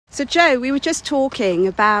So, Jo, we were just talking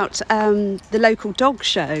about the local dog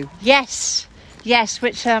show. Yes,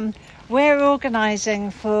 which we're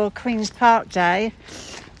organising for Queen's Park Day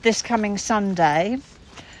this coming Sunday.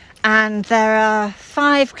 And there are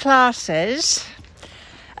 5 classes.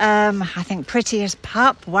 I think Prettiest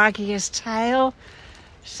Pup, Waggiest Tail.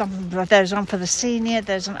 There's one for the senior,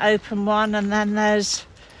 there's an open one, and then there's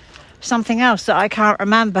something else that I can't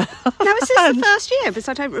remember. Now, is this the first year? Because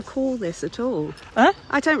I don't recall this at all. Huh?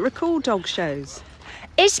 I don't recall dog shows.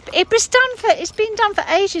 It's been done for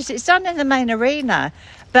ages. It's done in the main arena,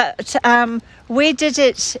 but we did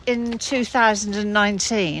it in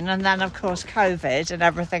 2019, and then of course COVID and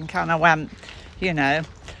everything kind of went,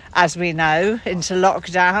 as we know, into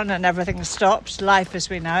lockdown, and everything stopped, life as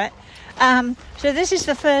we know it. So this is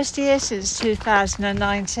the first year since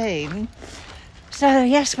 2019. So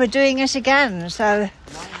yes, we're doing it again.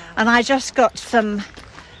 And I just got some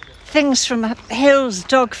things from Hills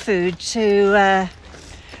Dog Food to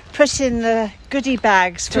put in the goodie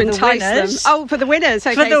bags for the winners. Them. Oh, for the winners.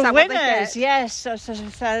 Okay, for the winners, yes. So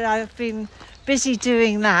I've been busy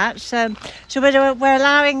doing that. So we're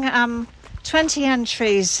allowing 20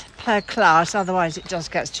 entries per class. Otherwise, it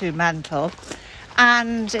just gets too mental.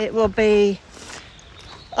 And it will be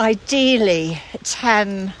ideally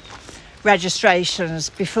 10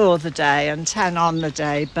 registrations before the day and 10 on the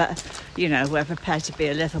day, but we're prepared to be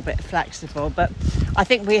a little bit flexible, but I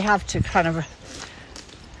think we have to kind of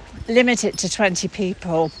limit it to 20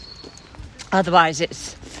 people, otherwise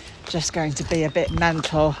it's just going to be a bit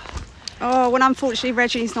mental. Oh, well, unfortunately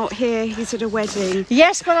Reggie's not here, he's at a wedding.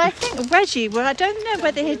 Yes, well, I think Reggie, I don't know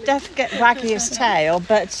whether he'd get Waggiest Tail,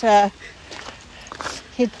 but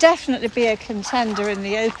he'd definitely be a contender in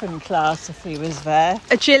the open class if he was there.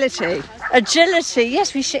 Agility,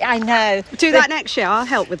 yes, we should. I know. Do that next year. I'll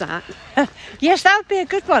help with that. Yes, that would be a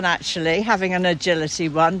good one actually, having an agility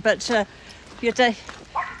one. But you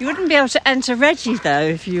wouldn't be able to enter Reggie though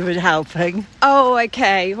if you were helping. Oh,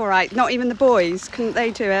 okay, all right. Not even the boys, couldn't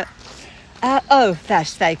they do it?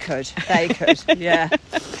 Yes, they could. Yeah,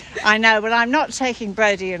 I know. Well, I'm not taking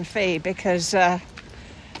Brody and Fee because.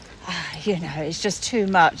 It's just too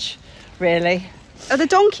much, really. Are the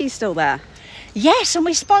donkeys still there? Yes, and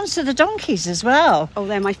we sponsor the donkeys as well. Oh,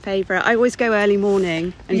 they're my favourite. I always go early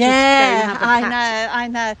morning and just go and have a pat. I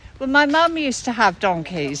know. Well, my mum used to have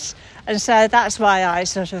donkeys, and so that's why I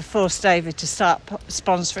sort of forced David to start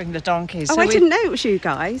sponsoring the donkeys. Oh, I didn't know it was you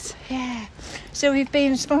guys. Yeah. So we've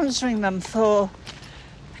been sponsoring them for,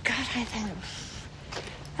 I think,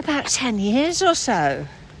 about 10 years or so.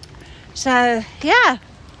 So, yeah.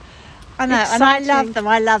 I know, Exciting. And I love them.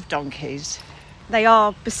 I love donkeys. They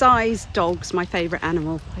are, besides dogs, my favourite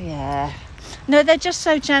animal. Yeah. No, they're just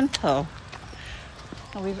so gentle.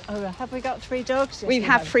 Have we got 3 dogs? Yes, we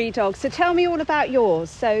have 3 dogs. So tell me all about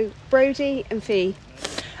yours. So Brody and Fee.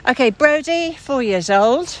 Okay, Brody, 4 years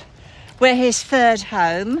old. We're his 3rd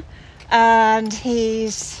home. And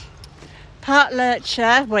he's part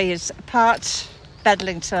lurcher, he's part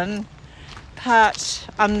Bedlington, part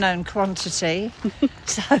unknown quantity.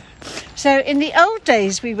 So in the old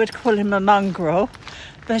days we would call him a mongrel,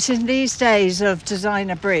 but in these days of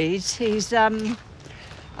designer breeds he's I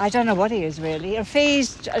don't know what he is really. If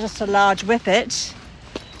he's just a large whippet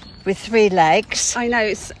with 3 legs. I know,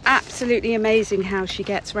 it's absolutely amazing how she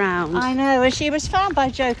gets round. I know, and she was found by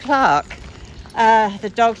Joe Clark,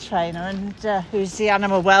 the dog trainer, and who's the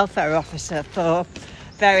animal welfare officer for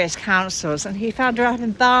various councils, and he found her up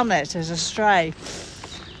in Barnet as a stray,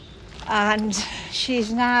 and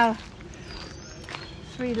she's now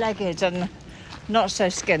 3-legged and not so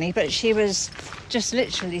skinny, but she was just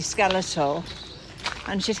literally skeletal,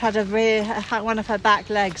 and she'd had one of her back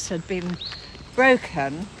legs had been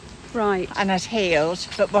broken, right, and had healed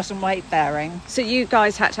but wasn't weight bearing. So you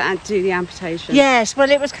guys had to do the amputation? Yes,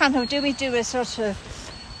 well, it was kind of, do we do a sort of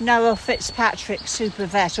Noel Fitzpatrick super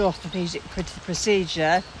vet orthopaedic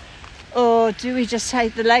procedure, or do we just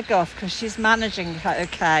take the leg off because she's managing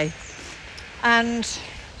okay? And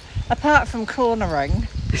apart from cornering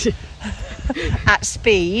at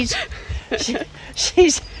speed,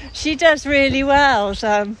 she does really well.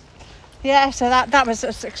 So yeah, so that was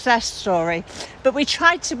a success story. But we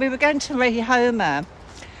were going to rehome her,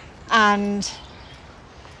 and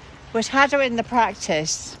we'd had her in the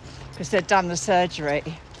practice because they'd done the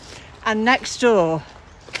surgery. And next door,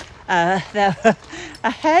 there were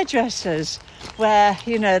hairdressers where,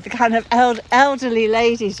 the kind of elderly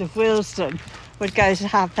ladies of Willesden would go to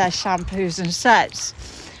have their shampoos and sets.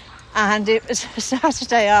 And it was a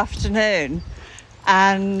Saturday afternoon,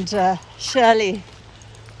 and Shirley,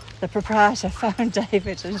 the proprietor, phoned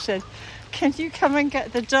David and said, "Can you come and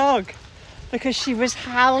get the dog?" because she was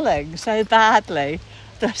howling so badly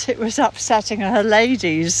that it was upsetting her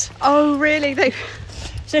ladies. Oh, really?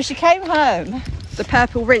 So she came home. The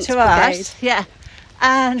Purple Rinse to Brigade. us, yeah.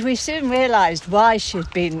 And we soon realised why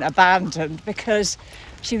she'd been abandoned, because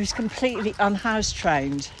she was completely unhouse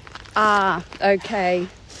trained. Ah, okay.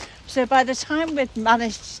 So by the time we'd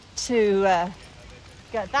managed to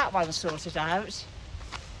get that one sorted out,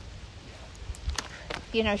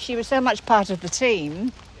 you know, she was so much part of the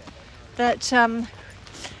team that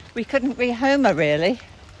we couldn't rehome her, really.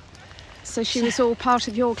 So she was all part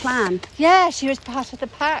of your clan? Yeah, she was part of the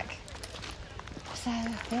pack. So,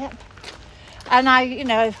 yep. And I, you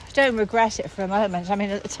know, don't regret it for a moment. I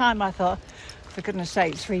mean, at the time I thought, for goodness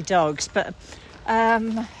sake, 3 dogs. But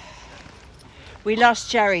we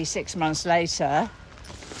lost Jerry 6 months later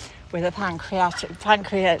with a pancreatic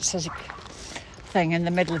thing in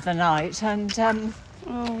the middle of the night. And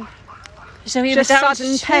so he just was down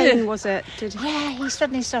sudden to pain, was it? Yeah, he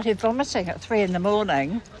suddenly started vomiting at 3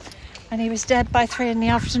 a.m. and he was dead by 3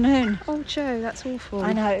 p.m. Oh, Jo, that's awful.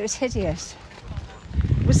 I know, it was hideous.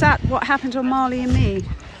 Was that what happened on Marley and Me?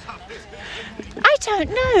 I don't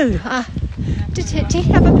know. Did he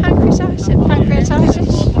have a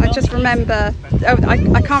pancreatitis? I just remember,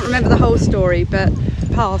 I can't remember the whole story, but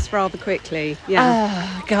passed rather quickly. Yeah.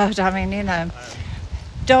 Oh, God, I mean, you know,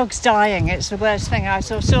 dogs dying, it's the worst thing. I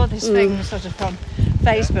saw this thing sort of on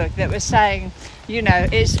Facebook that was saying, you know,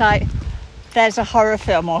 it's like there's a horror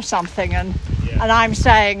film or something, and I'm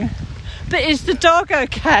saying, but is the dog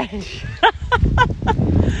okay?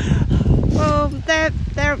 Well, they're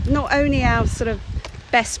not only our sort of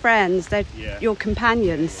best friends, they're your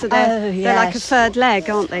companions, so they're like a third leg,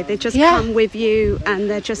 aren't they? They just come with you and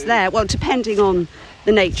they're just there. Well, depending on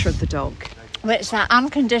the nature of the dog. Well, it's that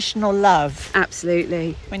unconditional love.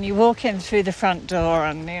 Absolutely. When you walk in through the front door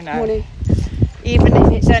and, you know, Morning. even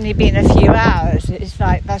if it's only been a few hours, it's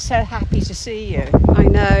like they're so happy to see you. I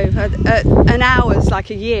know. An hour's like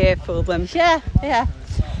a year for them. Yeah.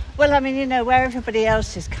 Well, I mean, you know, where everybody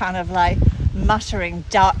else is kind of like muttering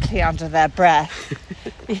darkly under their breath,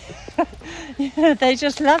 you know, they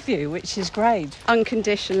just love you, which is great.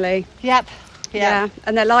 Unconditionally. Yep. Yeah.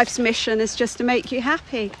 And their life's mission is just to make you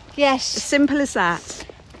happy. Yes. As simple as that.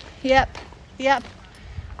 Yep.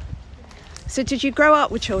 So did you grow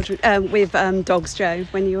up with children, with dogs, Jo,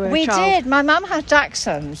 when you were a child? We did. My mum had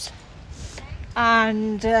Dachshunds.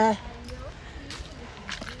 And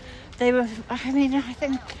they were, I mean, I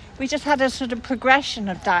think we just had a sort of progression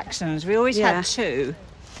of Dachshunds. We always had 2.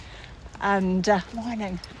 And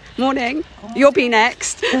Morning. You'll be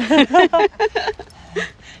next.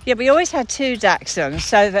 Yeah, we always had 2 Dachshunds,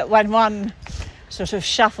 so that when one sort of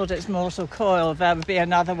shuffled its mortal coil, there would be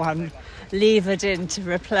another one levered in to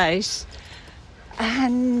replace.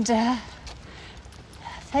 And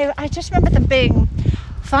I just remember them being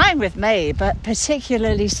fine with me, but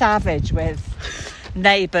particularly savage with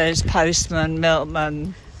neighbours, postmen,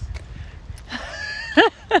 milkmen.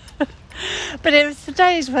 But it was the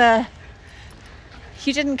days where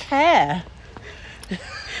you didn't care.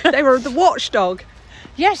 They were the watchdog.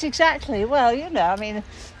 Yes, exactly. Well, you know, I mean,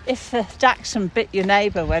 if a Dachshund bit your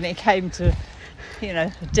neighbour when he came to, you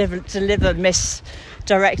know, deliver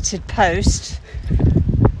misdirected post,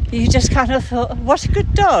 you just kind of thought, what a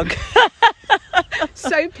good dog.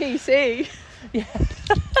 So PC. Yeah.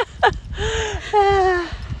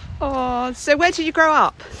 Oh, so where did you grow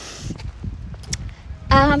up?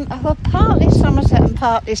 Well, partly Somerset and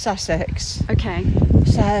partly Sussex. Okay.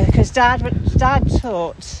 So, because Dad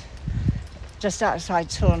taught just outside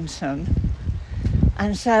Taunton,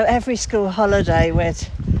 and so every school holiday we'd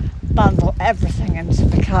bundle everything into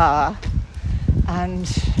the car and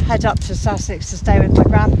head up to Sussex to stay with my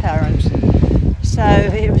grandparents. So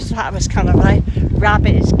that was kind of like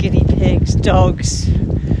rabbits, guinea pigs, dogs,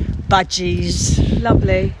 budgies.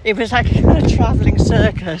 Lovely. It was like a kind of travelling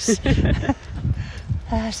circus.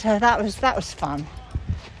 So that was fun.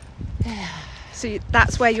 So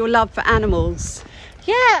that's where your love for animals.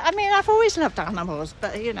 Yeah, I mean, I've always loved animals,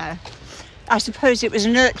 but, you know, I suppose it was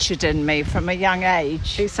nurtured in me from a young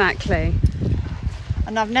age. Exactly.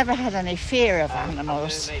 And I've never had any fear of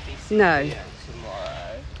animals. No.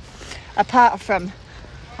 Apart from,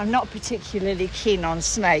 I'm not particularly keen on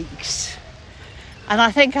snakes. And I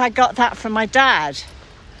think I got that from my dad,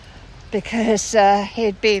 because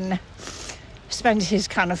he'd been spent his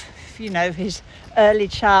kind of, you know, his early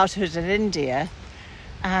childhood in India,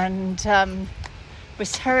 and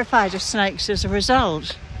was terrified of snakes as a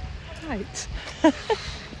result. Right.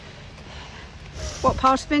 What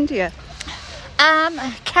part of India?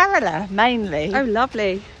 Kerala, mainly. Oh,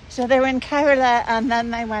 lovely. So they were in Kerala, and then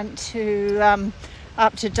they went to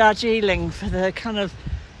up to Darjeeling for the kind of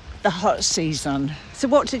the hot season. So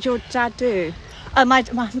what did your dad do?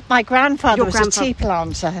 My grandfather was a tea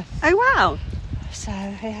planter. Oh, wow. So,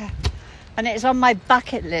 yeah. And it's on my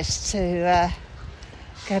bucket list to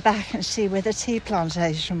go back and see where the tea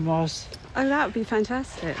plantation was. Oh, that would be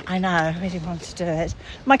fantastic. I know, I really want to do it.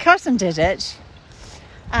 My cousin did it,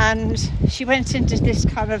 and she went into this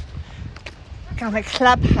kind of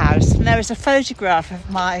clubhouse, and there was a photograph of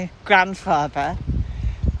my grandfather,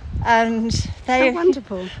 and How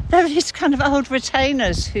wonderful. There were these kind of old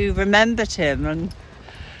retainers who remembered him, and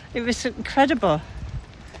it was incredible.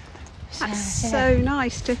 That's so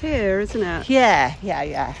nice to hear, isn't it?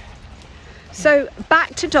 Yeah. So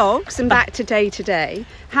back to dogs and back to day.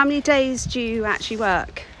 How many days do you actually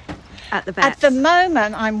work at the vet? At the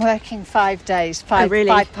moment, I'm working 5 days, five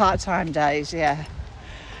part-time days, yeah.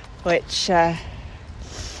 Which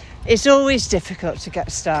it's always difficult to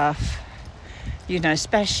get staff, you know,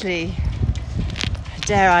 especially,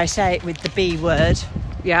 dare I say it, with the B word.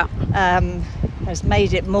 Yeah. Has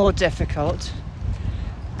made it more difficult.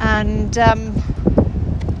 And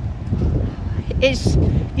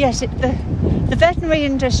the veterinary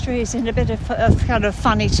industry is in a bit of a kind of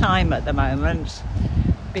funny time at the moment,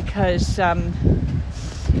 because there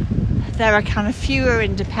are kind of fewer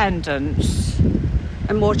independents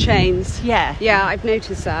and more chains. Yeah, I've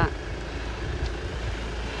noticed that.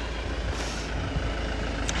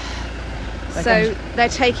 So they're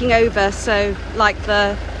taking over. So like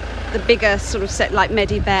the bigger sort of set, like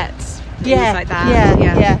Medivets, things like that.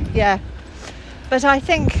 Yeah. But I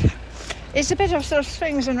think it's a bit of sort of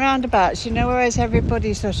swings and roundabouts, you know, whereas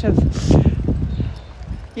everybody sort of,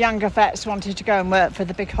 younger vets wanted to go and work for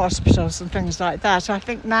the big hospitals and things like that. I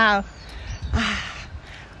think now,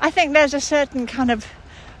 I think there's a certain kind of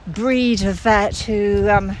breed of vet who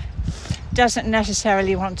doesn't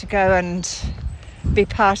necessarily want to go and be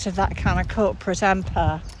part of that kind of corporate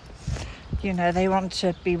empire. You know, they want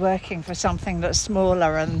to be working for something that's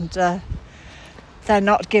smaller, and they're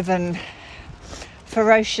not given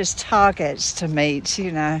ferocious targets to meet,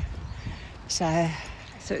 you know. So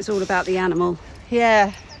it's all about the animal.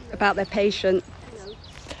 Yeah. About their patient.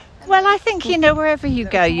 Well, I think, you know, wherever you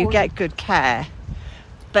go, you get good care.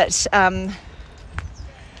 But,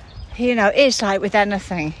 you know, it's like with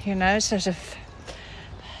anything, you know, sort of...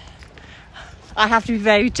 I have to be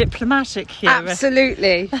very diplomatic here.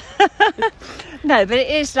 Absolutely. No, but it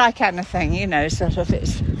is like anything, you know, sort of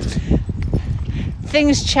it's...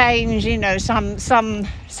 Things change, you know, some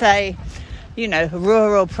say, you know,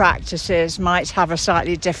 rural practices might have a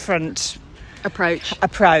slightly different...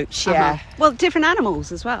 Approach, yeah. Well, different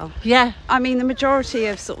animals as well. Yeah. I mean, the majority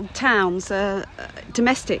of sort of towns are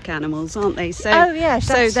domestic animals, aren't they? So, oh, yes,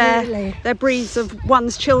 so absolutely. they're breeds of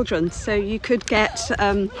one's children. So you could get...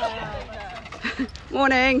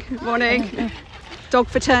 Morning. Dog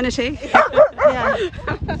fraternity. Yeah.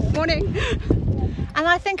 Morning. And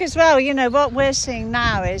I think as well, you know, what we're seeing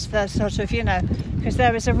now is the sort of, you know, because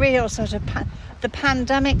there is a real sort of the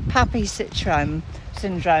pandemic puppy syndrome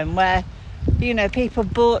where, you know, people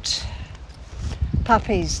bought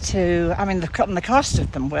puppies to, I mean, the cost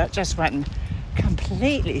of them just went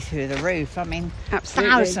completely through the roof. I mean,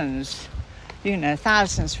 absolutely.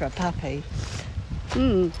 Thousands for a puppy.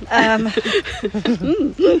 And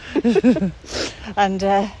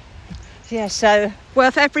so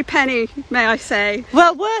worth every penny, may I say?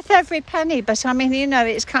 Well, worth every penny, but I mean, you know,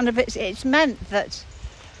 it's kind of it's meant that,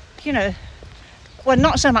 you know, well,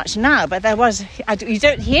 not so much now, but there was. You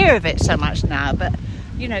don't hear of it so much now, but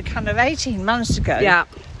you know, kind of 18 months ago,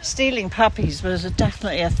 stealing puppies was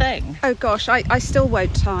definitely a thing. Oh gosh, I still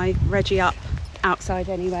won't tie Reggie up outside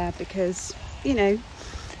anywhere because, you know,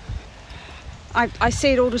 I see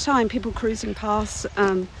it all the time. People cruising past,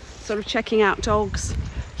 sort of checking out dogs.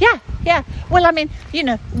 Yeah. Well, I mean, you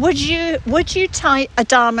know, would you tie a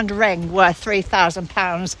diamond ring worth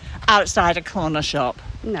 £3,000 outside a corner shop?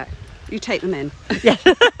 No, you take them in. Yeah.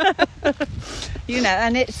 You know,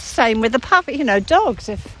 and it's the same with the puppy. You know, dogs.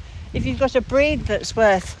 If you've got a breed that's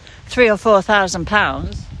worth £3,000 or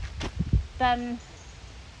 £4,000, then.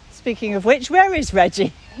 Speaking of which, where is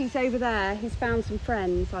Reggie? He's over there. He's found some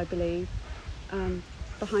friends, I believe,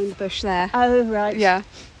 behind the bush there. Oh right. Yeah.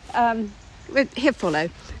 He'll follow.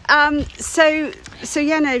 So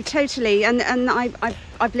yeah, no, totally. And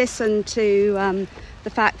I've listened to the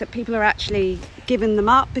fact that people are actually giving them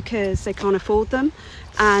up because they can't afford them,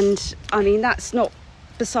 and I mean that's not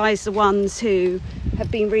besides the ones who have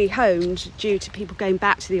been rehomed due to people going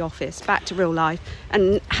back to the office, back to real life,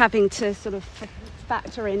 and having to sort of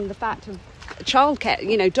factor in the fact of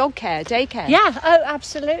childcare, dog care, daycare. Yeah, oh,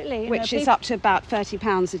 absolutely. Which is up to about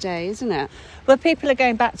 £30 a day, isn't it? Well, people are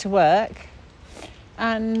going back to work,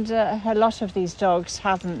 and a lot of these dogs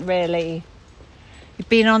haven't really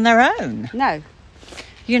been on their own. No.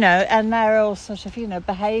 And they're all sort of,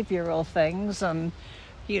 behavioural things and,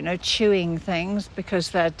 chewing things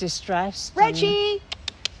because they're distressed. Reggie!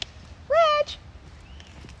 Reg!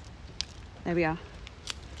 There we are.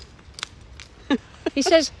 He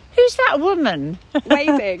says, who's that woman?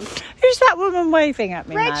 Waving. Who's that woman waving at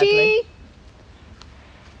me, Reggie! madly?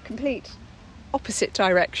 Complete opposite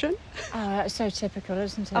direction. Oh, that's so typical,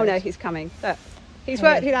 isn't it? Oh, no, he's coming. Look, he's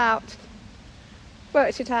worked it out.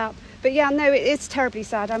 But yeah, no, it's terribly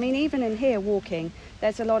sad. I mean, even in here walking,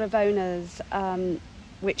 there's a lot of owners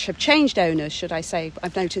which have changed owners, should I say,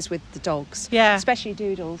 I've noticed with the dogs. Yeah. Especially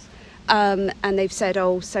Doodles. And they've said,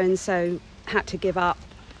 so-and-so had to give up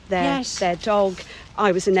their dog.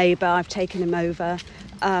 I was a neighbour, I've taken him over.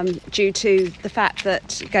 Due to the fact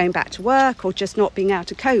that going back to work or just not being able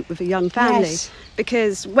to cope with a young family. Yes.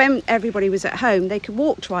 Because when everybody was at home, they could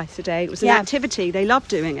walk twice a day. It was an activity. They loved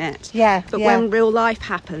doing it. Yeah. But when real life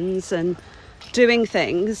happens and doing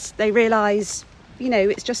things, they realise,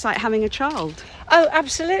 it's just like having a child. Oh,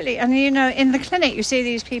 absolutely. And, in the clinic, you see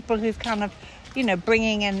these people who've kind of,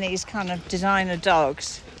 bringing in these kind of designer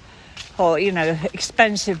dogs or,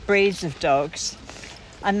 expensive breeds of dogs.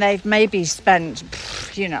 And they've maybe spent,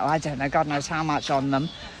 I don't know, God knows how much on them.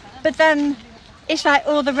 But then it's like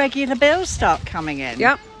all the regular bills start coming in.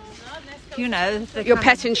 Yep. Your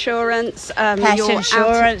pet insurance, your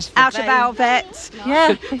insurance, out of our vets,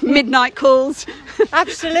 yeah, midnight calls.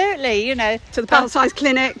 Absolutely, to the Palsize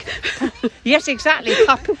clinic. Yes, exactly.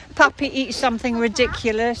 Puppy eats something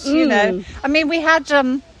ridiculous, I mean, we had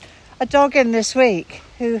a dog in this week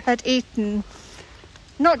who had eaten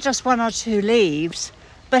not just one or two leaves,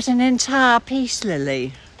 but an entire peace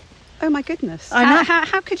lily. Oh my goodness! I know.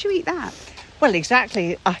 How could you eat that? Well,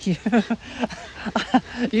 exactly.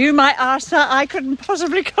 You might ask that. I couldn't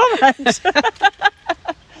possibly comment.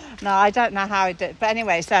 No, I don't know how he did. But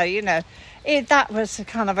anyway, so, that was a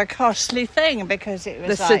kind of a costly thing because it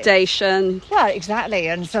was the sedation. Well, exactly.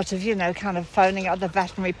 And sort of, kind of phoning up the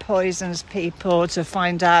veterinary poisons people to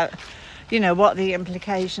find out, what the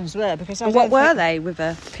implications were. Because what were they with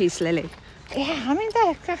a peace lily? Yeah, I mean,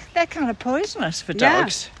 they're kind of poisonous for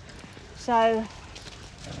dogs. Yeah. So,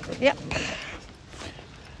 yep.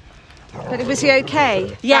 But was he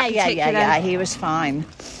okay? Yeah, he was fine.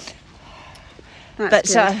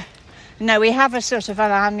 That's but no, we have a sort of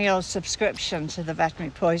an annual subscription to the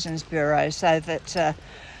Veterinary Poisons Bureau so that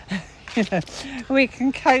we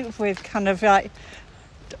can cope with kind of like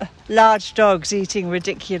large dogs eating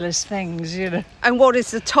ridiculous things, And what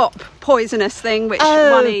is the top poisonous thing which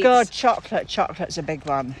one eats? Oh God, chocolate. Chocolate's a big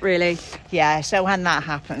one. Really? Yeah, so when that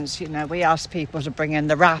happens, we ask people to bring in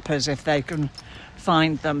the wrappers if they can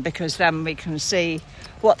find them, because then we can see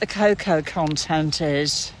what the cocoa content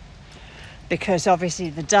is, because obviously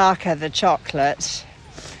the darker the chocolate,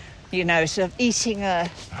 sort of eating a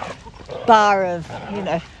bar of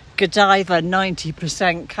Godiva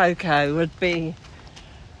 90% cocoa would be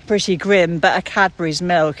pretty grim, but a Cadbury's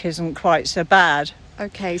milk isn't quite so bad.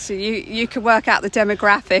 Okay, so you can work out the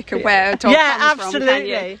demographic of where a dog comes absolutely. From, can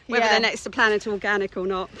you? Whether they're next to Planet Organic or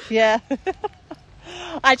not. Yeah.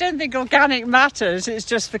 I don't think organic matters, it's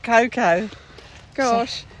just for cocoa.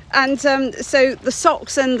 Gosh. And so the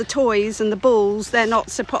socks and the toys and the balls, they're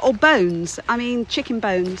not or bones. I mean, chicken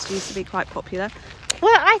bones used to be quite popular.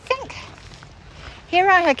 Well, I think here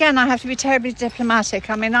I have to be terribly diplomatic.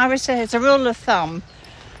 I mean, I would say it's a rule of thumb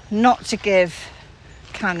not to give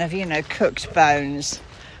kind of, cooked bones,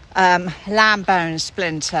 lamb bone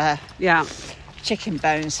splinter, chicken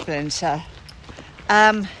bone splinter,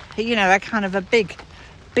 a kind of a big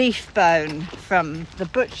beef bone from the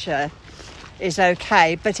butcher is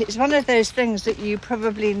okay, but it's one of those things that you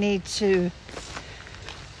probably need to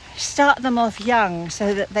start them off young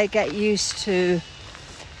so that they get used to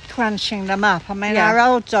crunching them up. I mean, our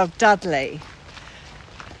old dog Dudley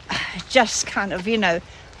just kind of,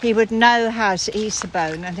 he would know how to eat a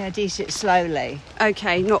bone and he'd eat it slowly.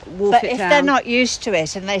 Okay, not wolf but it down. But if they're not used to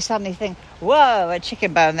it and they suddenly think, whoa, a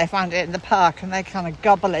chicken bone, they find it in the park and they kind of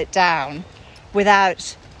gobble it down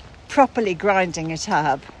without properly grinding it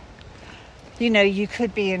up, you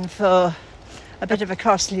could be in for a bit of a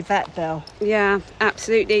costly vet bill. Yeah,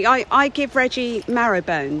 absolutely. I give Reggie marrow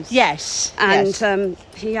bones. Yes. And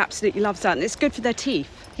he absolutely loves that. And it's good for their teeth.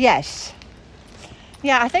 Yes.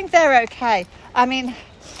 Yeah, I think they're okay. I mean,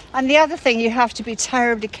 and the other thing you have to be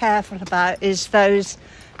terribly careful about is those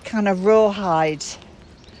kind of rawhide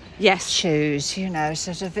shoes,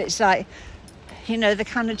 sort of, it's like the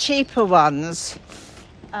kind of cheaper ones,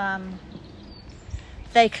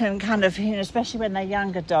 they can kind of, especially when they're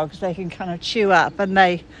younger dogs, they can kind of chew up and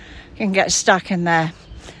they can get stuck in their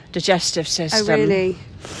digestive system. Oh, really?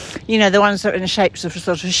 The ones that are in the shapes of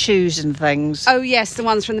sort of shoes and things. Oh, yes, the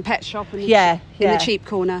ones from the pet shop in the cheap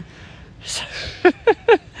corner.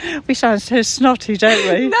 We sound so snotty,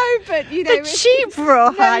 don't we? No, but the cheap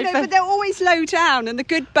rawhide. No, but they're always low down, and the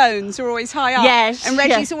good bones are always high up. Yes, and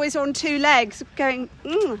Reggie's always on two legs, going,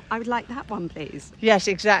 I would like that one, please. Yes,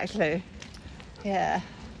 exactly. Yeah.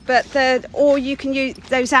 But or you can use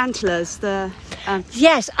those antlers.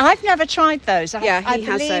 Yes, I've never tried those. He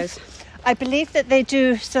has those. I believe that they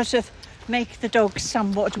do sort of make the dog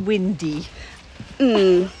somewhat windy.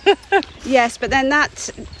 Yes, but then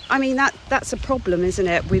that's a problem, isn't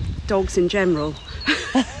it, with dogs in general?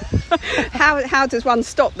 How does one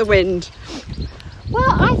stop the wind? Well,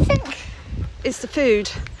 I think it's the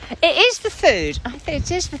food. It is the food. I think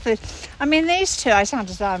it is the food. I mean, these two, I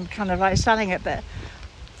sound as though I'm kind of like selling it, but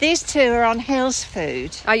these two are on Hill's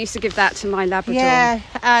food. I used to give that to my Labrador. Yeah,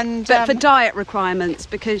 but for diet requirements,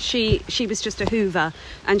 because she was just a Hoover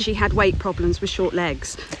and she had weight problems with short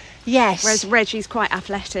legs. Yes. Whereas Reggie's quite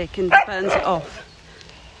athletic and burns it off.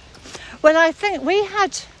 Well, I think we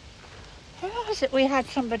had... Who was it? We had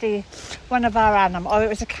somebody, one of our animals, it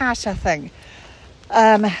was a cat, I think,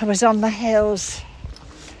 was on the Hills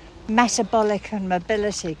metabolic and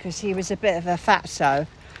mobility because he was a bit of a fatso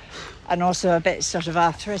and also a bit sort of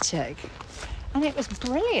arthritic. And it was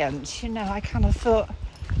brilliant, I kind of thought...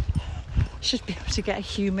 should be able to get a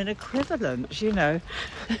human equivalent,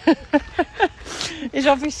 It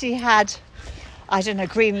obviously had, I don't know,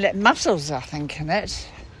 green lip muscles, I think, in it.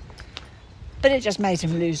 But it just made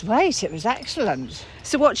him lose weight. It was excellent.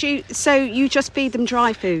 So you just feed them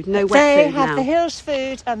dry food, no wet food now? They have the Hills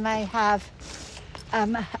food and they have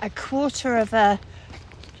a quarter of a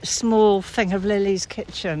small thing of Lily's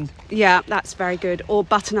Kitchen. Yeah, that's very good. Or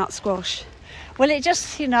butternut squash. Well, it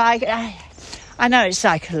just, I know it's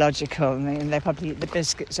psychological. I mean, they probably eat the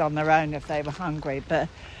biscuits on their own if they were hungry. But,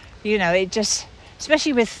 it just,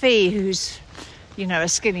 especially with Fee, who's, a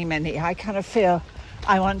skinny mini, I kind of feel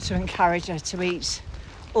I want to encourage her to eat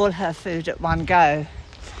all her food at one go,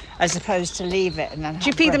 as opposed to leave it and then... Do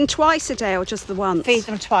you feed them twice a day or just the once? Feed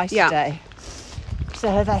them twice a day.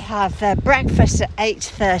 So they have their breakfast at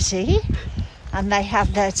 8:30 and they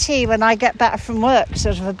have their tea when I get back from work,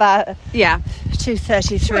 sort of about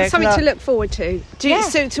 2:30, 3 o'clock. Something to look forward to.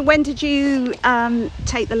 So when did you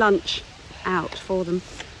take the lunch out for them?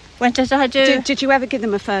 When did I do? Did you ever give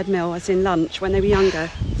them a third meal, as in lunch, when they were younger?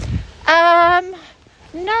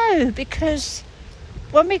 No, because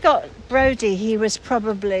when we got Brody, he was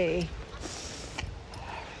probably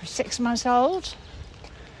 6 months old,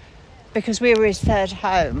 because we were his third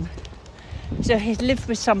home. So he lived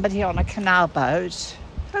with somebody on a canal boat.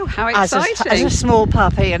 Oh, how exciting! As a small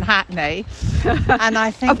puppy in Hackney, and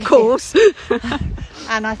I think of course,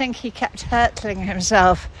 and I think he kept hurtling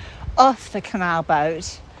himself off the canal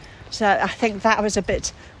boat. So I think that was a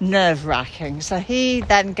bit nerve-wracking. So he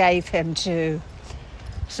then gave him to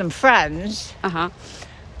some friends,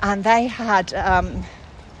 and they had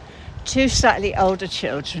two slightly older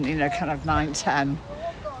children, kind of 9, 10,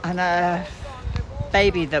 and a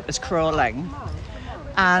baby that was crawling.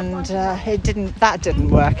 And that didn't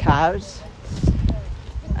work out.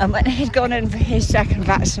 And when he'd gone in for his second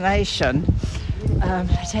vaccination,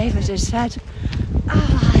 David had said,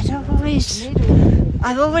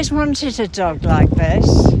 I've always wanted a dog like this,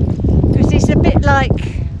 because he's a bit like,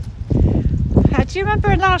 do you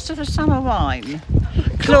remember in Last of the Summer Wine?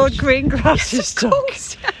 Claude Greengrass's dog.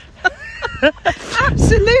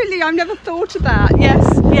 Absolutely, I've never thought of that.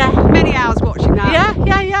 Yes, many hours watching that.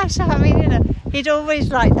 Yeah. So I mean, he'd always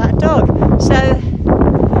liked that dog. So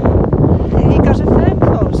he got a phone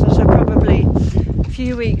call, so probably a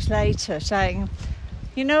few weeks later, saying,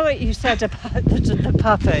 "You know what you said about the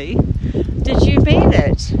puppy? Did you mean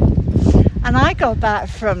it?" And I got back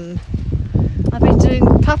from, I've been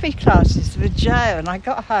doing puppy classes with Joe, and I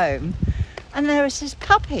got home, and there was this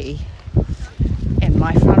puppy in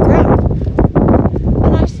my front room.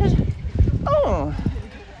 And I said, "Oh,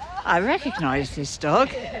 I recognise this dog.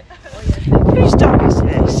 Whose dog is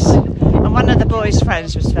this?" And one of the boys'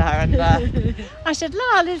 friends was there, and I said,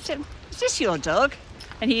 "Lyle, is this your dog?"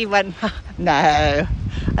 And he went, "No."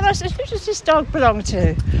 And I said, "Who does this dog belong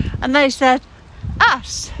to?" And they said,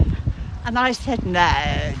 "Us." And I said, no.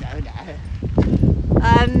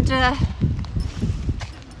 And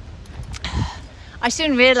I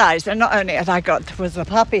soon realised that not only had I got the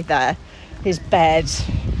puppy there, his bed,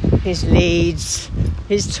 his leads,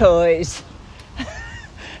 his toys,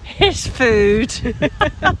 his food.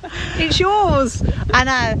 It's yours. I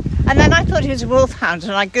know. And then I thought he was a wolfhound,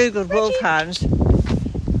 and I googled wolfhounds,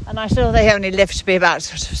 and I saw they only lived to be about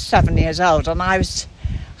sort of 7 years old, and I was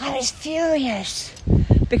furious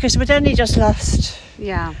because we'd only just lost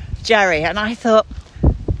Jerry, and I thought,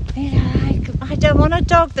 I don't want a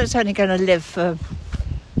dog that's only going to live for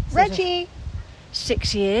Reggie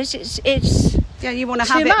 6 years. It's you want to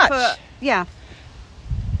too have it much. for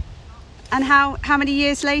And how many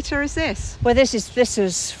years later is this? Well, this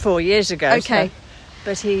was 4 years ago. Okay.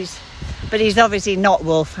 So, but he's obviously not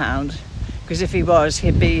wolfhound, because if he was,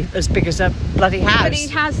 he'd be as big as a bloody house. But he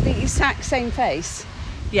has the exact same face.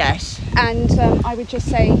 Yes. And I would just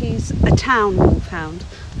say he's a town wolfhound.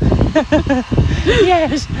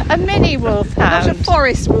 Yes, a mini wolfhound. Not a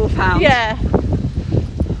forest wolfhound. Yeah.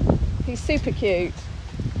 He's super cute.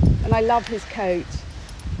 And I love his coat.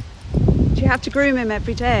 Do you have to groom him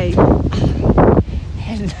every day?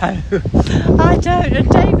 No, I don't. And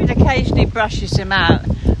David occasionally brushes him out,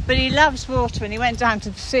 but he loves water, and he went down to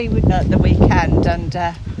the sea at the weekend, and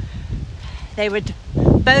they were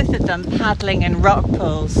both of them paddling in rock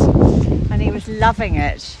pools, and he was loving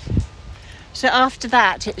it. So after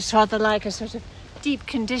that, it's rather like a sort of deep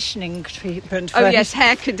conditioning treatment. Oh yes,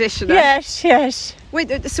 hair conditioner. Yes.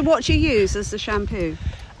 Wait, so what do you use as the shampoo?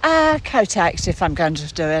 Kotex, if I'm going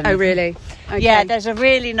to do it. Oh really? Okay. Yeah, there's a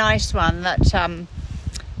really nice one that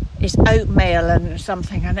is oatmeal and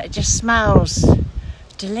something, and it just smells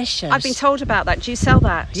delicious. I've been told about that. Do you sell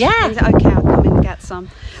that? Yeah. Okay, I'll come in and get some.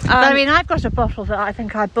 I mean, I've got a bottle that I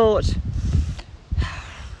think I bought,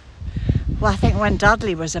 well, I think when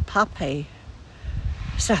Dudley was a puppy.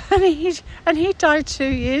 So, and he died 2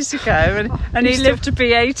 years ago, and he lived to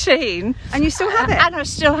be 18. And you still have it? And I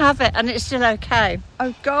still have it, and it's still okay.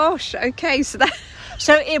 Oh gosh, okay,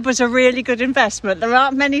 So it was a really good investment. There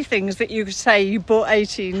aren't many things that you could say you bought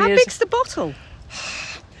 18 How years. big's the bottle?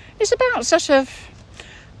 It's about sort of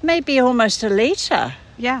maybe almost a litre.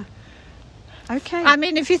 Yeah. Okay. I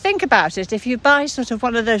mean, if you think about it, if you buy sort of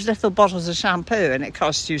one of those little bottles of shampoo and it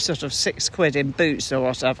costs you sort of £6 in Boots or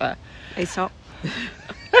whatever. Aesop.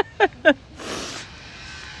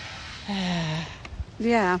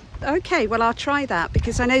 Yeah. Okay. Well, I'll try that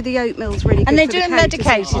because I know the oatmeal's really good. And they for do the a coat,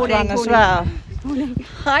 medicated isn't it? one as well. Morning.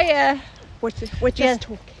 Hiya. We're just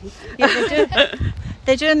talking. Yeah,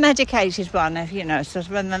 they do a medicated one, sort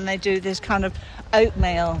of, and then they do this kind of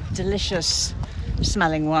oatmeal, delicious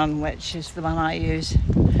smelling one, which is the one I use.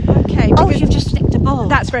 Okay. Oh, you've just nicked a ball.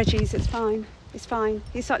 That's Reggie's. It's fine. It's fine.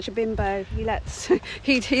 He's such a bimbo. He lets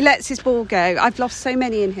his ball go. I've lost so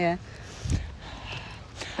many in here.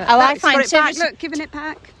 I find Look, giving it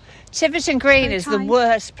back. Tiverton Green So is tiny. the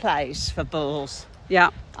worst place for balls. Yeah.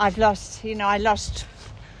 I lost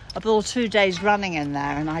a ball 2 days running in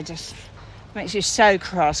there, and makes you so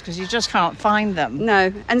cross because you just can't find them.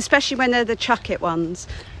 No, and especially when they're the chuck it ones.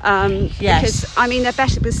 Yes. Because, I mean, they're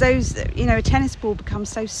better because those, a tennis ball becomes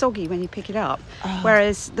so soggy when you pick it up,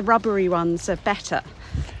 whereas the rubbery ones are better.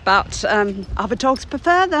 But other dogs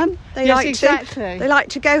prefer them. They like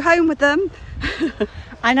to go home with them.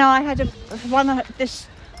 I know. I had one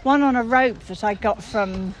on a rope that I got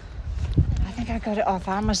from, I think I got it off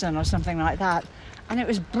Amazon or something like that. And it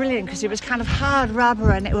was brilliant because it was kind of hard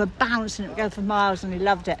rubber and it would bounce and it would go for miles, and he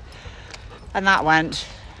loved it. And that went.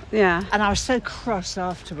 Yeah. And I was so cross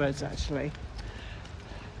afterwards, actually.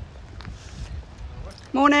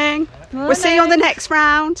 Morning. We'll see you on the next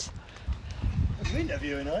round. You're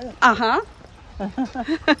interviewing, are you? Uh-huh.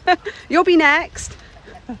 You'll be next.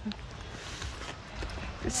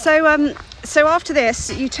 So after this,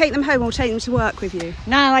 you take them home or take them to work with you?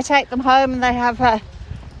 No, I take them home and they have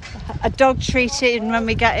a dog treated when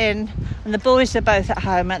we get in, and the boys are both at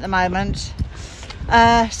home at the moment.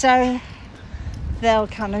 So they'll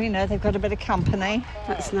kind of, they've got a bit of company.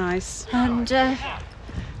 That's nice. And then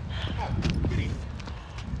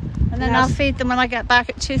I'll feed them when I get back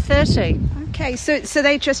at 2:30. Okay, so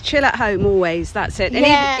they just chill at home always, that's it? And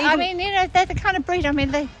Yeah, even I mean, they're the kind of breed, I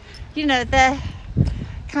mean, they're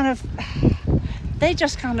kind of, they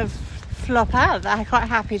just kind of flop out. They're quite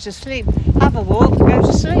happy to sleep, have a walk, go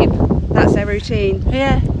to sleep. That's their routine.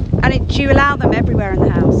 Yeah. And do you allow them everywhere in the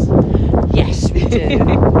house? Yes, we do.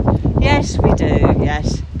 Yes, we do,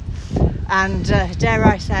 yes. And dare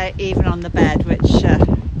I say, even on the bed, which...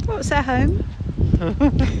 What's their home?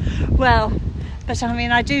 Well, but I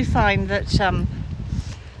mean, I do find that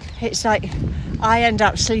it's like I end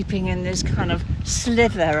up sleeping in this kind of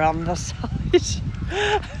slither on the side.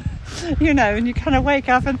 And you kind of wake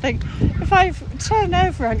up and think, if I turn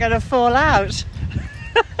over, I'm going to fall out.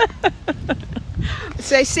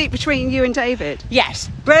 So they sleep between you and David? Yes.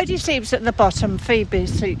 Brody sleeps at the bottom. Phoebe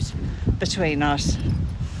sleeps between us.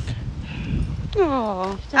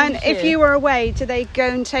 Oh. And if you were away, do they go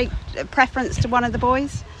and take preference to one of the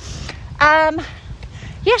boys?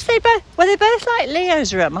 Yes, they both like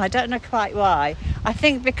Leo's room. I don't know quite why. I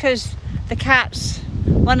think because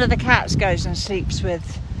one of the cats goes and sleeps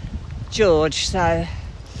with George, so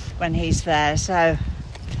when he's there. So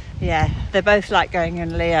yeah, they both like going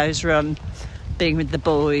in Leo's room, being with the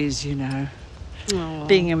boys,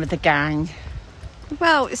 being in with the gang.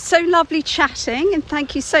 Well, it's so lovely chatting, and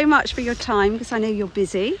thank you so much for your time, because I know you're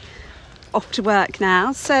busy, off to work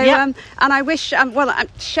now. So, and I wish,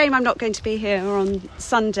 shame I'm not going to be here on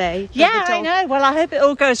Sunday. Yeah, I know. Well, I hope it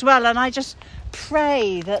all goes well, and I just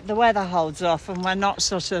pray that the weather holds off and we're not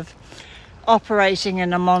sort of operating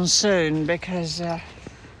in a monsoon, because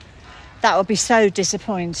that would be so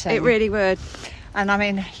disappointing. It really would. And I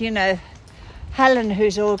mean, Helen,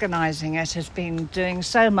 who's organising it, has been doing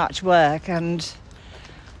so much work, and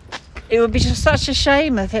it would be just such a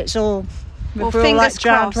shame if it's all... Well, fingers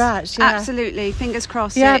crossed. Rats, yeah. Absolutely, fingers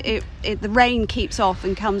crossed. Yeah. The rain keeps off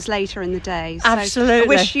and comes later in the day. So absolutely. I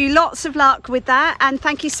wish you lots of luck with that, and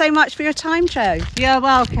thank you so much for your time, Jo. You're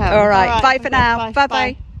welcome. All right. Bye for now. Bye-bye.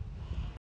 Bye.